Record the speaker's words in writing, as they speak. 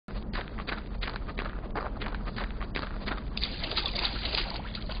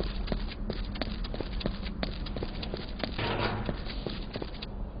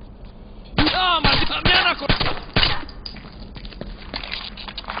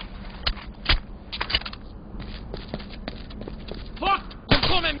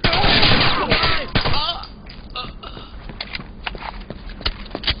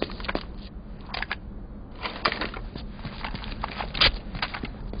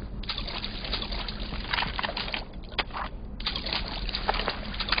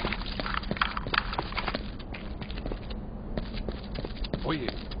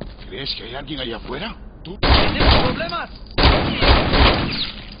¿Crees que hay alguien allá afuera? ¿Tú? ¿Tenemos problemas?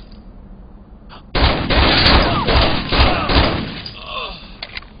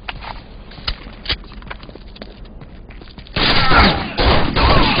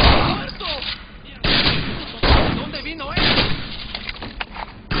 ¿Dónde vino él?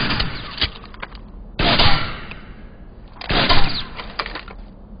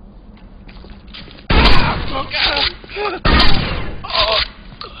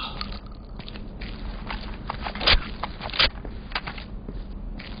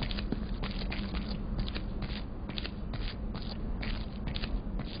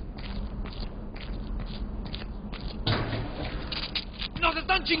 ¡Nos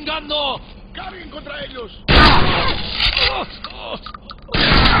están chingando! ¡Carguen contra ellos!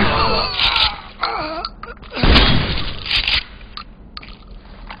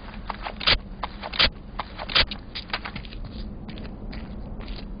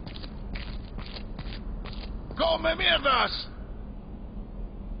 ¡Come mierdas!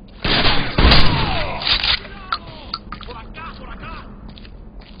 ¡Por acá, por acá!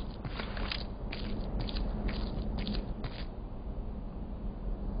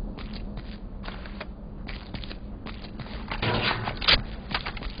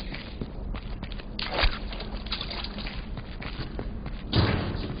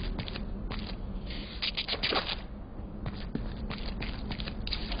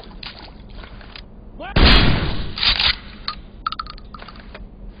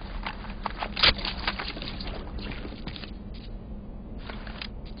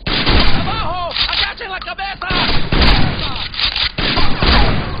 ¡Abajo! ¡Agachen la cabeza!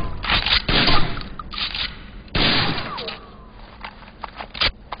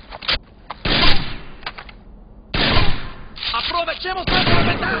 ¡Aprovechemos nuestra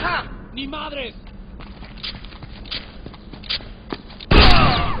ventaja! ¡Ni madres!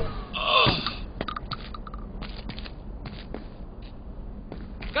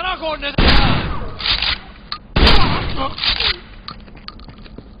 ¡Carajo!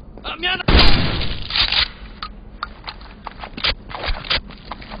 ¡Mierda!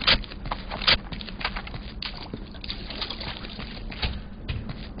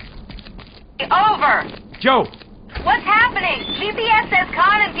 Over! Joe! What's happening? GPS says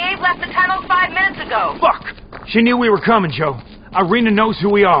Khan and Gabe left the tunnels 5 minutes ago. Fuck! She knew we were coming, Joe. Irina knows who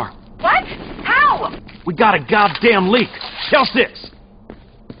we are. What? How? We got a goddamn leak. Tell 6.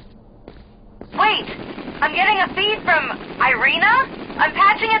 Wait, I'm getting a feed from Irina? I'm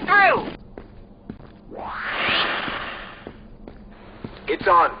patching it through. It's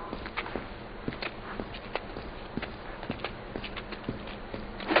on.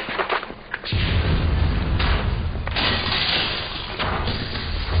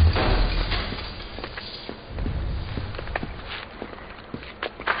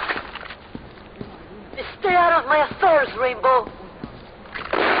 Stay out of my affairs, Rainbow.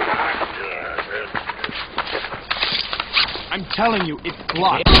 I'm telling you, it's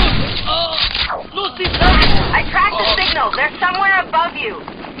blocked. Lucy! I tracked the signal. They're somewhere above you.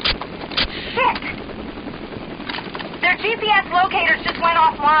 Shit! Their GPS locators just went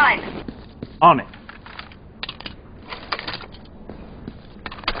offline. On it.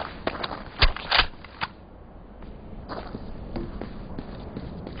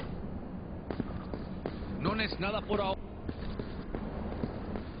 No es nada por ahora.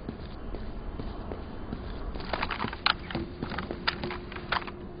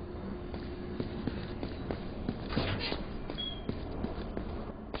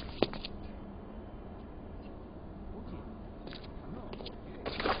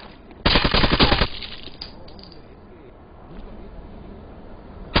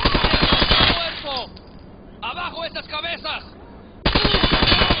 ¡Abajo estas cabezas!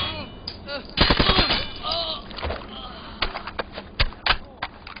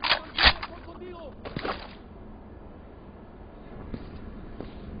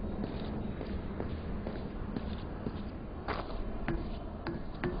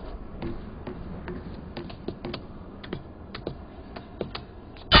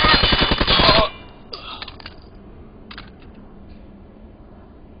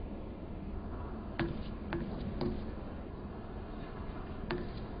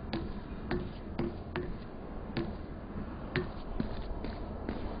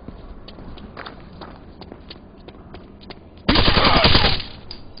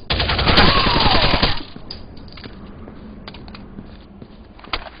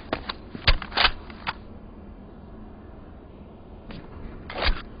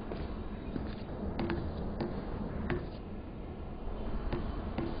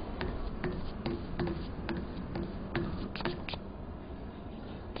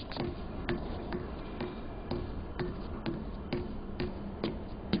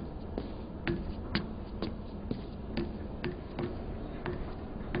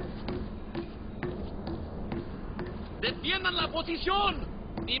 ¡Defiendan la posición!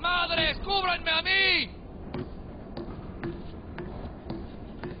 ¡Mi madre, cúbranme a mí!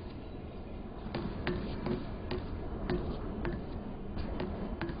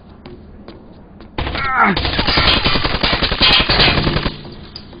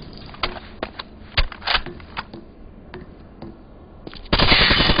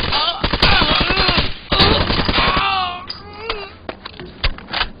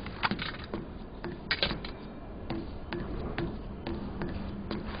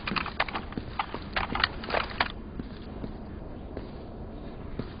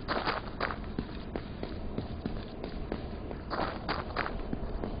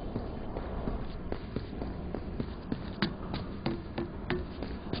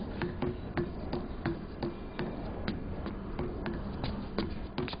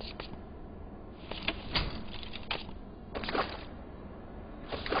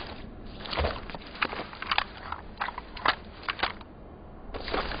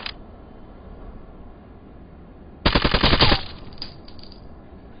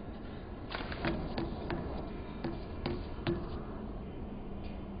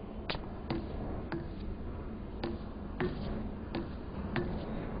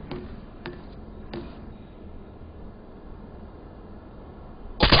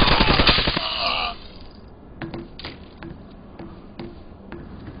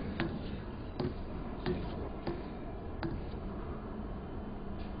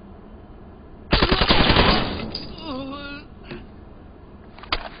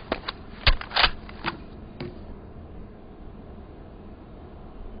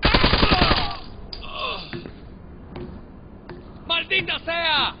 ¡Maldita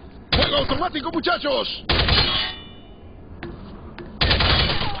sea! ¡Fuego automático, muchachos!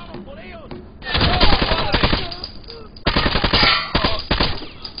 ¡Vamos por ellos! ¡Oh, padre!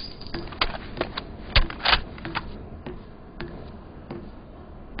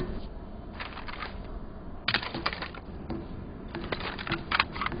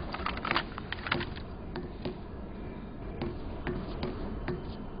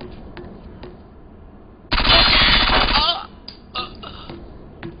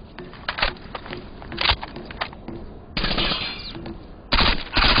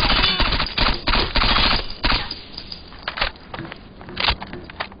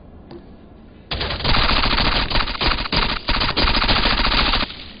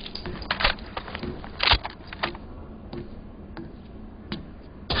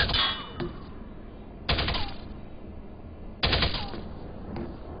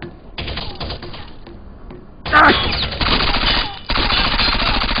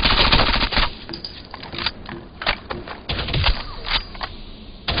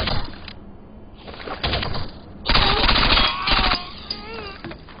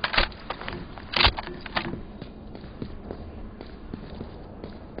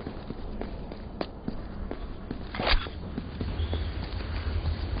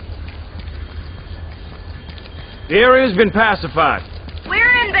 The area's been pacified.